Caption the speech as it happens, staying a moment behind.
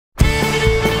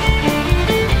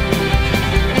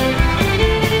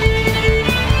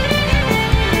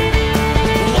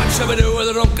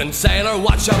drunken sailor.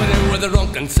 Watch how we do with a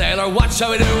drunken sailor. Watch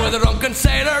how we do with a drunken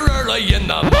sailor early in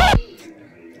the morning.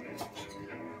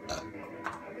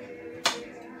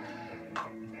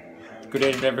 Good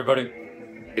evening, everybody.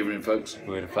 Evening, folks.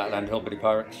 We're the Flatland Hillbilly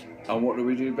Pirates. And what do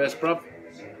we do best, bruv?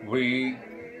 We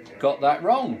got that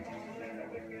wrong.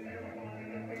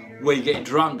 We get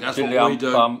drunk, that's what we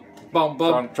do. Bum, Bum,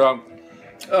 bum. drunk.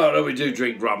 Oh, no, we do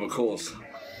drink rum, of course.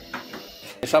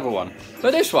 This other one.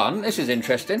 But this one, this is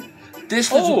interesting.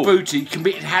 This little booty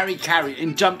committed Harry Carry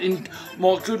and jumped in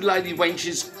my good lady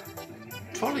wench's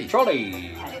trolley.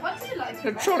 Trolley.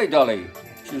 The trolley dolly.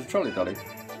 She was a trolley dolly.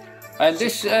 And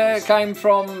this came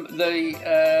from the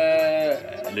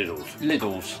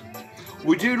Lidl's.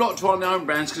 We do like to run our own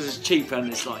brands because it's cheaper and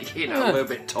it's like, you know, we're a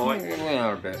bit tight. We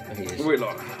are a bit. He is. We're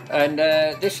like. And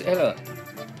this, look.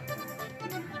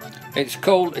 It's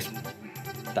called. I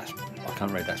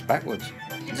can't read. That's backwards.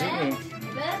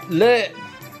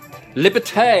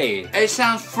 Liberte. It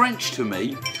sounds French to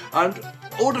me, and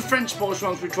all the French spice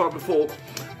rums we tried before,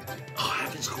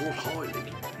 it's called highly.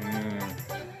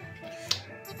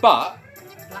 But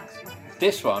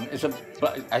this one is a,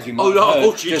 as you might have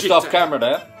heard, just off camera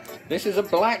there. This is a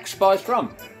black spiced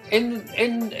rum in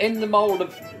the mould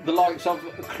of the likes of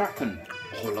Kraken.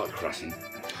 Oh, I like Kraken.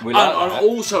 We like and I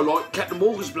also like Captain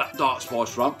Morgan's black dark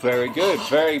spice rum. Very good,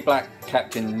 very black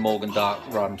Captain Morgan dark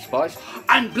rum spice.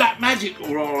 And Black Magic.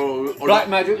 Black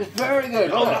Magic is very good.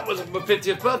 Oh, that was my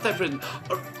 50th birthday present.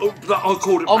 I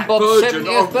called it on Black Bob's Virgin.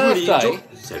 70th birthday.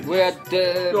 Really we had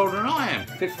older than I am.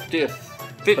 50th.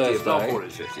 50th, birthday. I thought it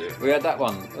was 50th. We had that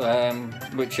one,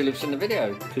 which lives in the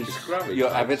video because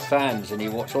you're avid fans and you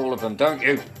watch all of them, don't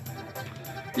you?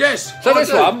 Yes. So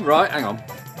this one, right? Hang on.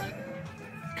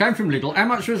 Came from Lidl. How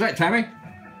much was that, Tammy?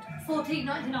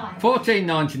 $14.99.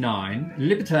 $14.99.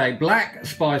 Liberte Black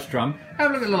Spiced Rum.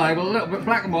 Have a look at the label. A little bit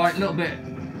black and white. A little bit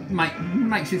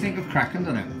makes you think of Kraken,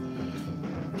 doesn't it?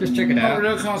 Just check it out.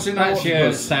 I can't see That's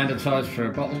your standard size for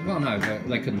a bottle. Well, no,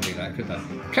 they couldn't do that, could they?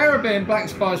 Caribbean Black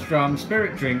Spiced Rum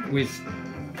spirit drink with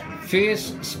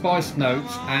fierce spiced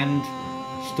notes and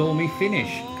stormy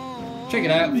finish. Check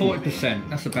it out, 40%.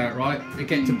 That's about right. You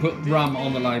get to put rum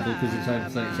on the label because it's over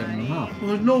 37.5.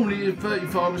 Well, normally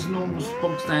 35 is normal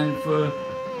bog standard for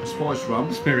a spiced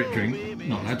rum. Spirit drink.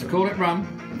 Not allowed to call it rum.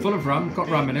 Full of rum, got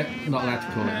rum in it. Not allowed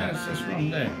to call it that. That's rum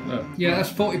there. Look. Yeah, that's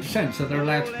 40%, so they're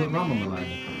allowed to put rum on the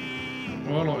label.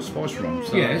 Well, I like spiced rum.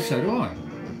 So. Yeah, so do I.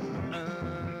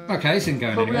 Okay, this isn't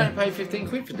going but anywhere. we only paid 15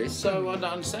 quid for this, so I don't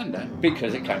understand that.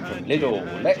 Because it came from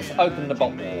Lidl. Let's open the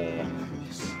bottle.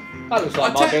 That looks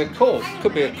like might be a cork.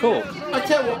 Could be a cork. I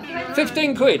tell you what.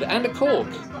 15 quid and a cork.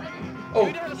 Oh,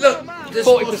 look.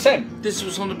 40%. This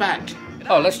was on the back.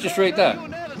 Oh, let's just read that.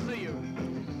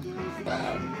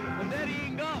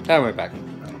 And we're back.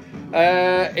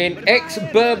 In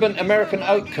ex-bourbon American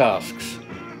oak casks.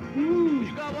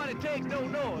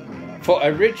 For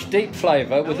a rich, deep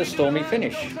flavour with a stormy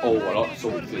finish. Oh, I like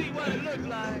salty.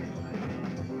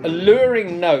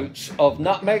 Alluring notes of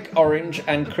nutmeg, orange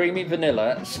and creamy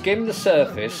vanilla skim the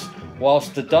surface,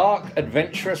 whilst the dark,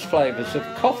 adventurous flavours of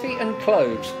coffee and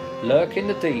cloves lurk in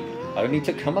the deep, only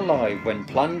to come alive when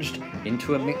plunged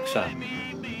into a mixer.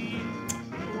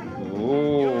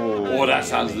 Ooh. Oh, that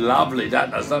sounds lovely, that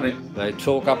does, doesn't it? They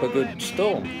talk up a good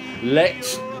storm.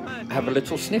 Let's have a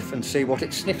little sniff and see what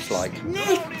it sniffs like.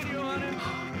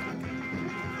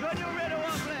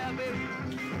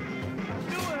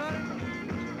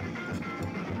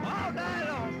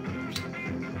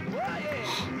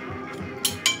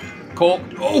 Cork.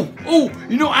 Oh,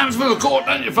 you know what happens with a cork,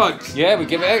 don't you, folks? Yeah, we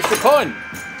give it extra point.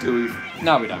 Do we?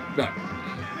 No, we don't. No.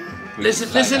 Listen.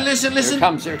 Here it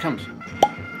comes. I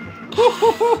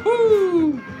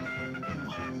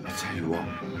tell you what.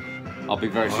 I'll be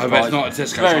very I surprised. hope it's not a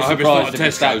Tesco's. Very I hope it's not a surprised if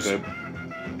it's that Tesco's. good.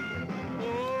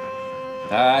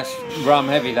 That's rum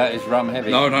heavy. That is rum heavy.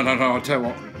 No. I'll tell you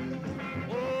what.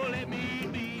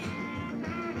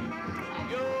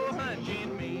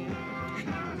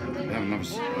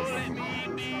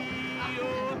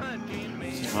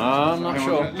 I'm not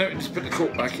sure. Let me just put the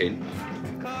cork back in.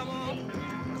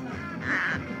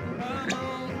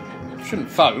 Shouldn't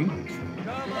foam.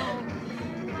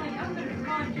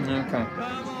 Okay.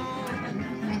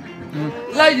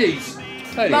 Ladies,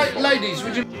 Ladies.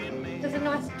 would you? There's a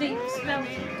nice deep smell to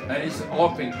it. I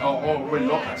think I really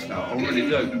like that smell. I really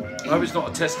do. I hope it's not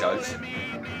a Tesco's.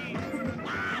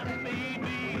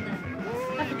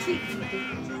 Like a treat for you.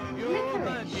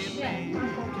 Licorice, yeah.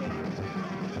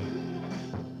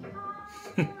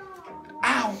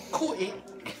 Ow, caught it.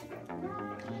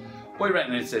 What do you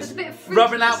reckon this is? There's a bit of fruit.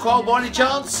 Rubbing alcohol by any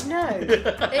chance? No.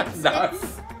 It's, No.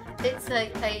 it's a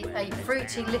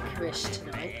fruity licorice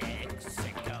tonight.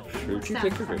 Fruity Sounds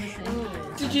licorice.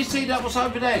 promising. Did you see that? What's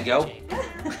over there, girl?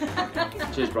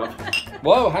 Cheers, bro.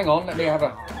 Whoa, hang on, let me have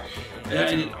a...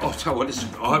 Oh, tell you what, this is,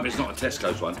 I hope it's not a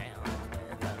Tesco's one.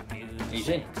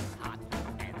 Easy.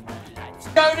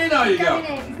 Going in, there you Going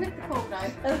go. in, with the cork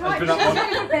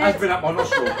though. Has been up my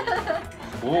nostril.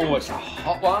 Oh, it's a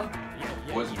hot one.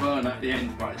 Was burn at the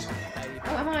end, but it's,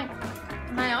 Oh, am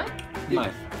I? May I? No.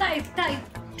 That is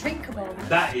drinkable.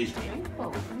 that is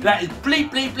Drinkable. bleep,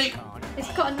 bleep, bleep.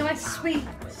 It's got a nice sweet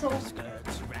sauce.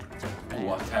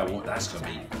 Oh, I tell you what, that's gonna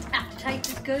be.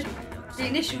 Aftertaste is good. The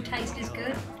initial taste is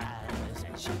good.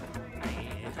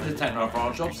 They're taking off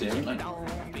our jobs here, aren't they?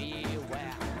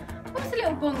 What's a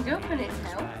little bunged up and it's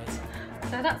helped.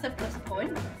 So that's a plus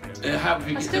point. How have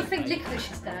you I get still the- think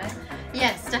licorice is there.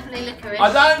 Yes, definitely licorice.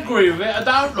 I don't agree with it. I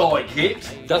don't like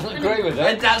it. Doesn't agree with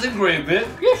It it. doesn't agree with it.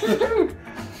 Yes, I do.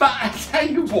 But I tell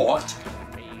you what.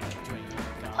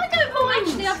 I don't mind.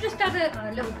 Actually, I've just had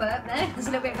a little burp there. There's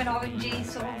a little bit of an orangey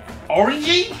sort of.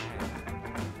 Orangey?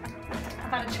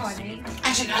 I've had a Chinese.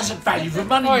 Actually, that's a value for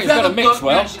money. Oh, If it's you got have to mix burp,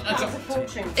 well. actually, That's a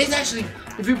fortune. it's actually,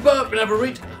 if you burp and have a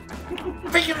read,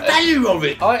 think of the value of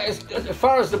it. As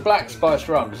far as the Black Spiced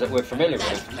Rums that we're familiar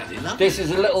with, Bloody lovely. this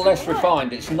is a little less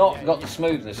refined. It's not got the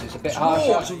smoothness. It's a bit Raw, it's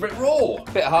a harsher. bit raw.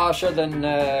 Bit harsher than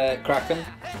Kraken.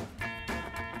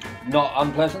 Not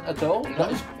unpleasant at all.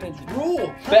 It's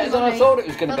Raw. better than I thought it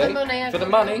was going to For the be. money, For the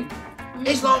money.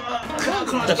 It's like, can I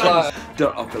Just explain like- this?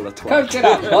 Don't I feel a twat? Coke it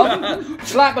up, Bob.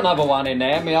 Slap another one in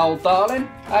there, me old darling.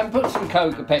 And put some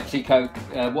Coke or Pepsi Coke.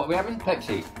 What are we having?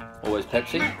 Pepsi. Always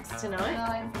Pepsi.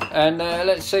 Tonight. And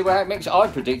let's see how it mixes. I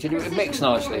predicted it would mix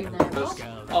nicely.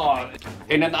 Oh,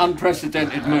 in an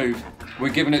unprecedented move, we're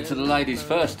giving it to the ladies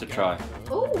first to try.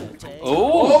 Ooh,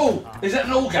 Oh, Oh, is that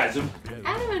an orgasm?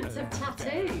 elements of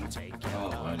tattoo.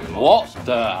 what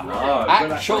the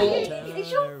actual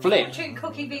Is your flip? fortune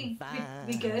cookie be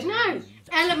good? No,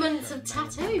 elements of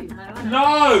tattoo.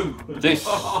 No! This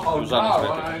Oh, was no, I ain't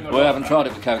unexpected. gonna We haven't tried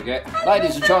it with Coke yet.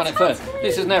 Ladies are trying it first.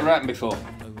 This has never happened before.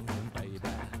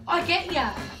 I get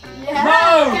ya. No!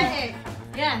 I get it.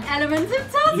 Yeah, elements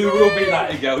of tattoo. You will be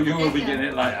later, girl. You will be getting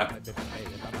it later.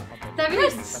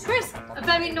 Chris, a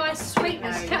very nice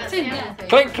sweetness kept in there.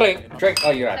 Clink, clink. Drink.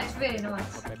 Oh, you're out. That's really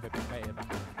nice. Tell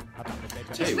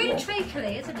It's you really what,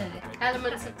 treacly, isn't it?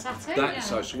 Elements of tattoo. that is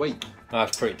so sweet.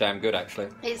 That's pretty damn good, actually.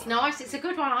 It's nice. It's a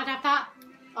good one. I'd have that.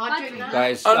 I'd drink that.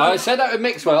 That is, I said that would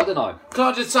mix well, didn't I? Can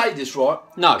I just say this, right?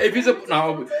 No. If you could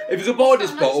buy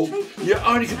this bottle, you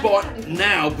only can buy it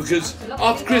now because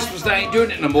after Christmas they ain't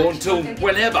doing it no more until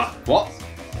whenever. What?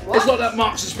 It's like that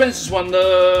Marks and Spencer's one,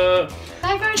 the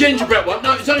They've only gingerbread one.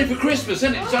 No, it's only for Christmas,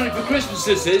 isn't it? It's only for Christmas,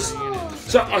 this is.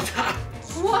 So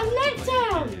What a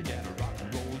letdown!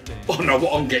 I know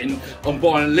what I'm getting. I'm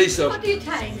buying at least a. What do you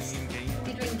taste?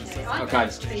 You drink it. I Okay.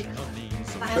 taste treacle.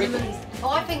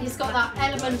 I think it's got that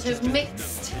element of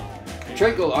mixed.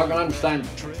 Treacle, I can understand.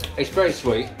 It's very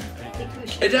sweet.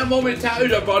 It don't want me to tattoo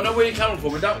though, but I know where you're coming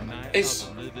from. It don't. It's.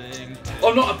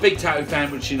 I'm not a big tattoo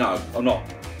fan, which you know. I'm not.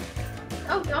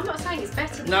 Oh, I'm not saying it's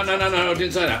better. No, I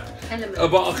didn't say that. Element.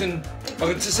 But I can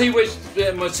to see where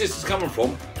my sister's coming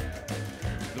from.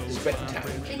 It's better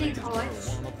tattoo. It needs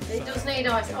ice. It does need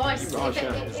ice. Ice.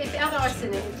 If it had ice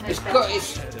in it, it It's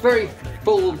tastes It's very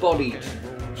full-bodied.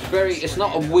 It's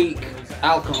not a weak,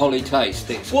 alcohol-y taste.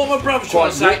 It's What my brother's trying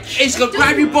to say, rich. it's gonna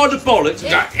grab you by the bollocks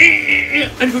and go,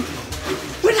 and you go,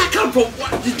 where'd that come from?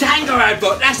 What, the tango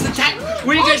advert, that's the tango.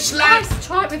 When you get slapped.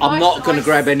 Try it with I'm ice, not going to ice.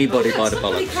 grab anybody by the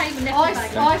Somebody bollocks. came and left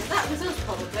ice, ice, that was us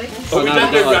probably. Oh, we no,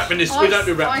 don't do no, rapping this, we don't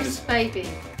do rapping Ice this. baby.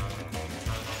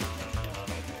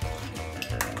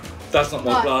 That's not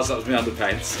my Right. glass, that was my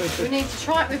underpants. We need to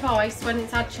try it with ice when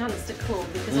it's had a chance to cool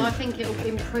because I think it'll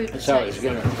improve the So it's taste.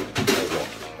 going to...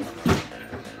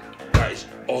 Guys,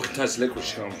 I can taste the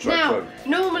licorice coming straight Now, through.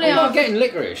 normally I'm not I getting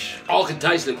licorice. I can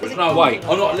taste licorice. No, Wait.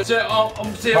 I'm not.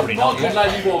 I'm saying, Probably my not, good yeah.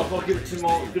 lady wife, I'll give it to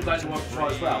my good lady wife to try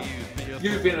as well.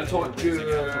 You being a type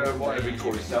whatever you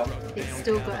call yourself. it's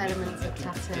still got elements of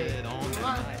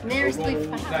tattoo. Nearest big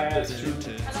fan.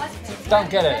 Don't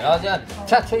get it.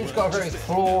 Tattoo's got a very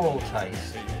floral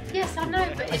taste. Yes, I know,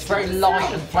 but It's very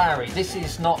light and flowery. This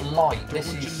is not light.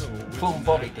 This is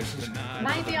full-bodied. This is...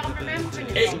 maybe I'm remembering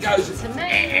it. It goes. To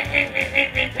me,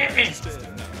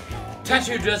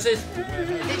 Tattoo dresses.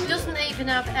 it doesn't even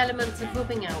have elements of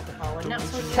rubbing alcohol, and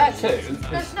that's what Tattoo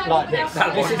There's is no like this.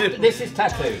 alcohol. This is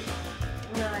tattoo.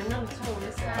 No, not at all.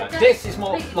 It's, This is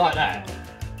more like that.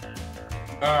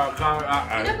 You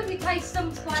know when you taste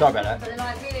some spice, Sorry about that. but they're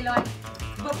like really like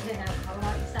bubbling alcohol,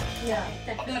 like you said. Yeah.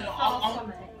 They're good far from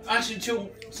it. Actually, till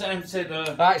Sam said,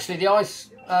 Actually, the ice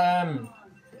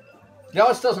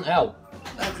doesn't help.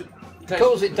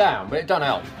 Cools it down, but it don't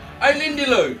help. Hey, Lindy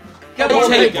Lou. Go Oh,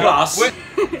 on there you 10 go. plus.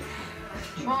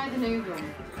 Try the new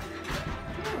one.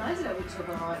 Oh, there's a little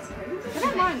sugar rice. I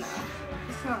don't mind that.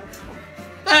 It's nice.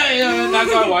 Hey, no,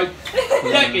 go away.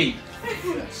 Lecky.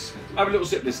 Have a little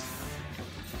sip of this.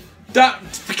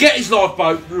 Forget his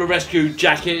lifeboat rescue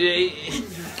jacket.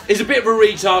 He's a bit of a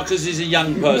retard because he's a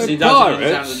young person. He doesn't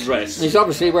understand the dress. He's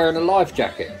obviously wearing a life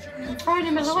jacket. I'm throwing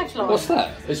him a lifeline. What's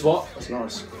that? It's what? It's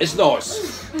nice. It's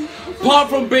nice. Apart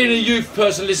from being a youth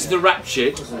person listening to rap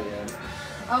shit,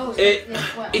 Oh,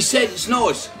 well, he said it's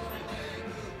nice.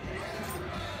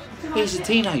 He's a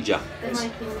teenager. they're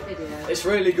making the video. It's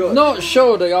really good. Not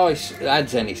sure the ice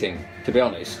adds anything, to be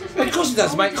honest. Of course it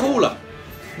does, make cooler.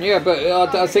 Yeah, but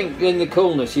I think in the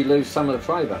coolness you lose some of the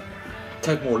flavour.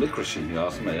 Take more licorice in, you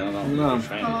ask me. I'm not No. a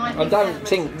fan. I don't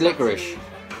think licorice.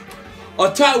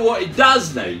 I'll tell you what it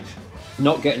does need.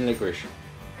 Not getting licorice.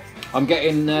 I'm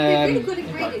getting. Really good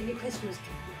ingredient in your Christmas.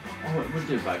 Oh, it would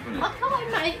do, babe, wouldn't I it? can't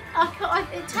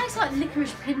imagine. It tastes like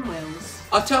licorice pinwheels.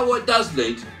 I'll tell you what it does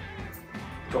need.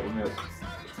 Drop the milk.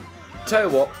 Tell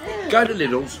you what, go to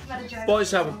Lidl's, buy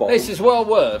yourself a bottle. This is well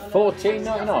worth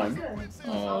 $14.99.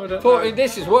 Oh, I don't know.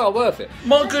 This is well worth it.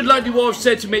 My good lady wife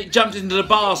said to me, jumped into the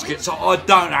basket, so I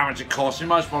don't know how much it costs.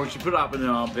 Most probably she put it up in her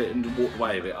armpit and walked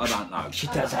away with it. I don't know. She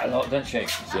does that a lot, doesn't she?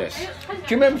 Yes. Do you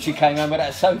remember she came home with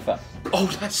that sofa? Oh,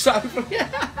 that's so. How the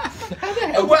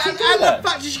hell did she do that? the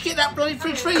fuck did she get that bloody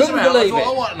fridge freezer Couldn't out? believe That's it.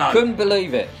 what I want to know. Couldn't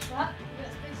believe it.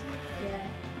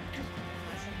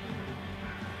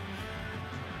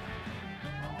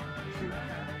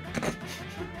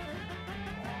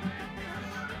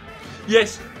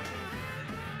 Yes.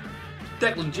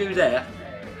 Declan, you there?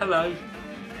 Hello.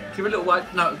 Give a little wave.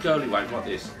 No, a girly wave like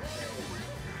this.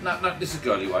 No, this is a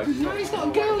girly wave. No, he's not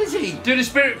a girl, is he? Do the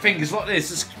spirit fingers like this.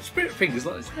 The spirit fingers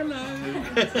like this. Hello.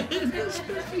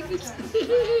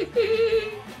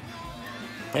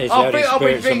 I've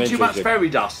been drinking too much fairy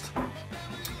dust.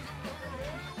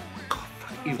 God,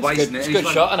 he's wasting it. It's a He's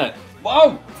good shot, isn't it?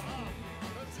 Whoa!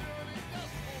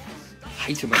 I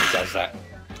hate him when he does that.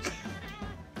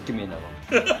 Give me another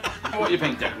one. What do you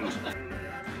think,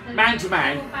 Declan? Man to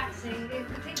man.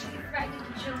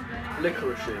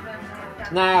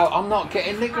 Licorice. No, I'm not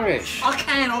getting licorice. I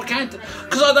can't.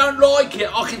 Because I don't like it.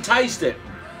 I can taste it.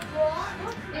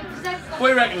 What do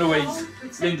you reckon, Louise?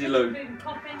 Lindy Lou.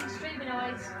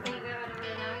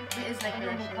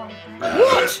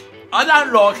 What? I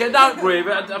don't like it. I don't agree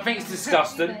with it. I think it's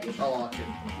disgusting. I like it.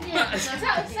 Yeah, is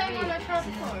that the same one I tried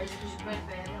before? Or is it just red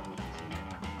beer?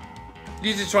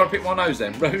 You just try to pick my nose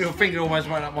then. Your finger almost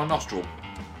went up my nostril.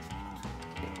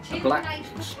 Black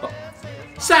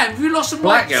Sam, have you lost some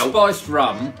weight, girl? Spiced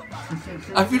Rum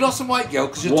Have you lost some weight, girl?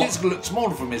 Because your What? tits look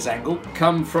smaller from this angle.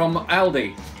 come from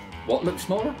Aldi. What looks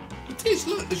smaller? Your tits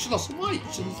look, she lost some weight.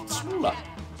 She looks smaller.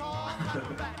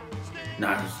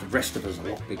 No, the rest of us are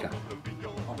a lot bigger.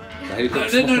 So who No,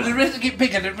 got the smaller? rest get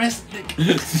bigger. The rest.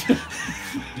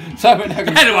 So we're not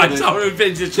gonna Anyway, this. sorry, we've been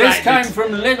This distracted. came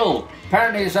from Lidl.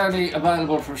 Apparently it's only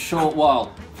available for a short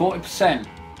while. 40%,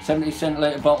 70-cent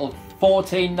litre bottle,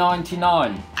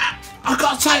 $14.99. I've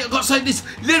got to say this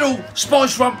little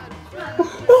spice rum.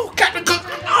 Oh, Captain Cook.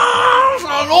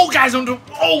 Oh, an orgasm.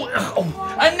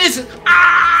 Oh, and this.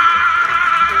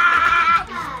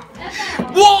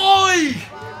 Why?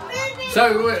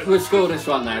 So we'll score this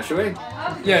one now, shall we?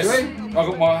 Yes. Shall we? I've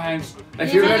got my hands.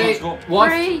 If you're ready,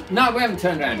 Three. No, we haven't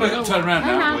turned around We've yet. got to turn around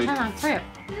Hang now. on, hang on, three up.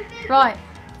 Right,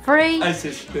 3.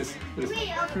 This.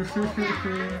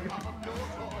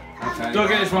 Okay. Do I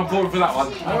get this one forward for that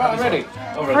one? All right, ready?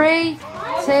 3,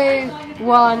 2,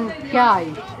 1,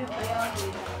 go.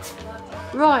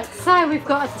 Right, so we've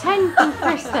got a 10 from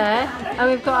Chris there, and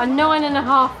we've got a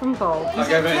 9.5 from Bob. I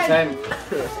gave it a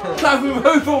 10. No, we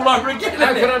move all over again.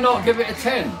 How could I not give it a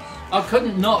 10? I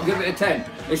couldn't not give it a 10.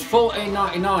 It's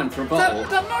 $14.99 for a bottle.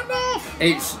 That's not enough.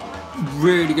 It's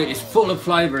really good. It's full of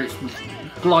flavour. It's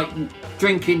like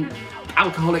drinking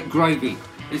alcoholic gravy.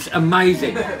 It's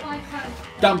amazing.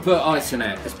 Don't put ice in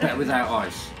it. It's better without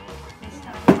ice.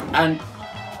 And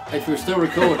if we're still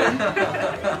recording,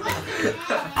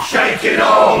 Shake it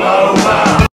all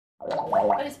over.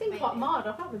 But it's been quite mild.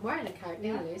 I can't be wearing a coat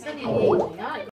nearly. It's only in the evening. I ain't